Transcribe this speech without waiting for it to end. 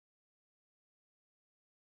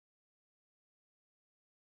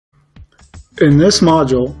In this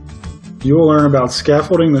module, you will learn about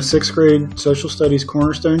scaffolding the 6th grade Social Studies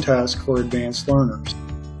Cornerstone task for advanced learners.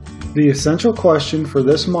 The essential question for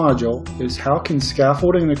this module is how can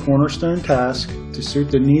scaffolding the Cornerstone task to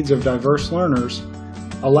suit the needs of diverse learners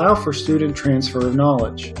allow for student transfer of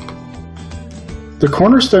knowledge? The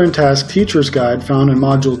Cornerstone Task Teacher's Guide found in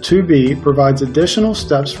Module 2B provides additional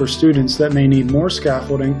steps for students that may need more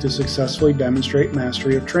scaffolding to successfully demonstrate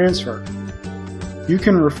mastery of transfer. You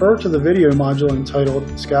can refer to the video module entitled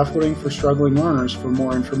Scaffolding for Struggling Learners for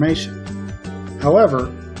more information.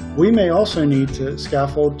 However, we may also need to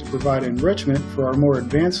scaffold to provide enrichment for our more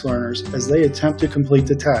advanced learners as they attempt to complete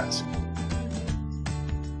the task.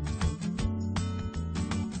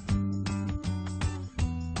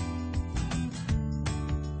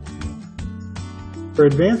 For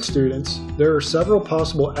advanced students, there are several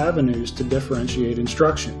possible avenues to differentiate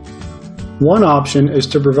instruction. One option is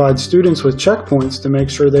to provide students with checkpoints to make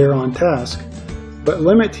sure they are on task, but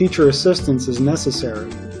limit teacher assistance as necessary.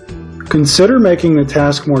 Consider making the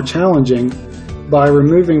task more challenging by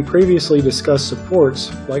removing previously discussed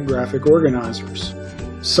supports like graphic organizers.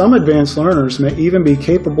 Some advanced learners may even be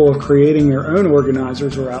capable of creating their own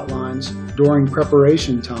organizers or outlines during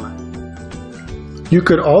preparation time. You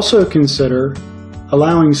could also consider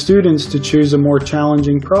allowing students to choose a more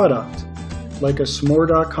challenging product, like a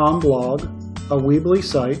smore.com blog, a Weebly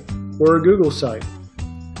site, or a Google site.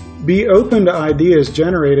 Be open to ideas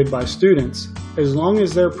generated by students as long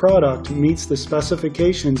as their product meets the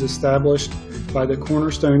specifications established by the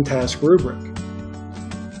Cornerstone Task rubric.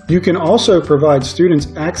 You can also provide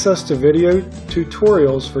students access to video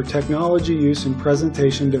tutorials for technology use in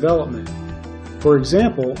presentation development. For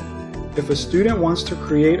example, if a student wants to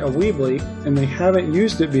create a Weebly and they haven't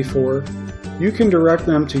used it before, you can direct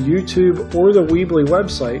them to YouTube or the Weebly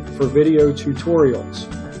website for video tutorials.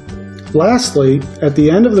 Lastly, at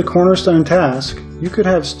the end of the Cornerstone task, you could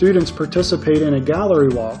have students participate in a gallery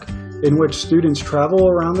walk in which students travel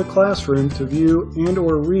around the classroom to view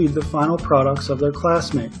and/or read the final products of their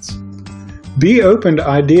classmates. Be open to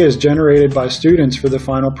ideas generated by students for the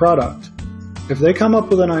final product. If they come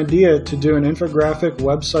up with an idea to do an infographic,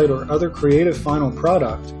 website, or other creative final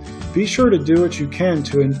product, be sure to do what you can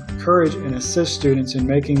to encourage and assist students in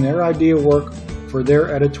making their idea work for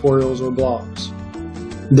their editorials or blogs.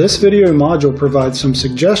 This video module provides some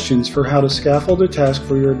suggestions for how to scaffold a task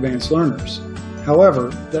for your advanced learners. However,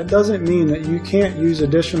 that doesn't mean that you can't use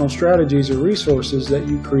additional strategies or resources that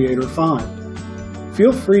you create or find.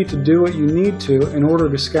 Feel free to do what you need to in order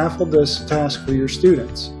to scaffold this task for your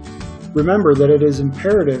students. Remember that it is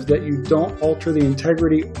imperative that you don't alter the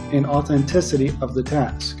integrity and authenticity of the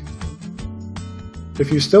task.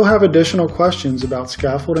 If you still have additional questions about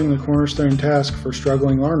scaffolding the Cornerstone task for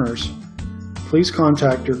struggling learners, please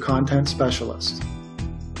contact your content specialist.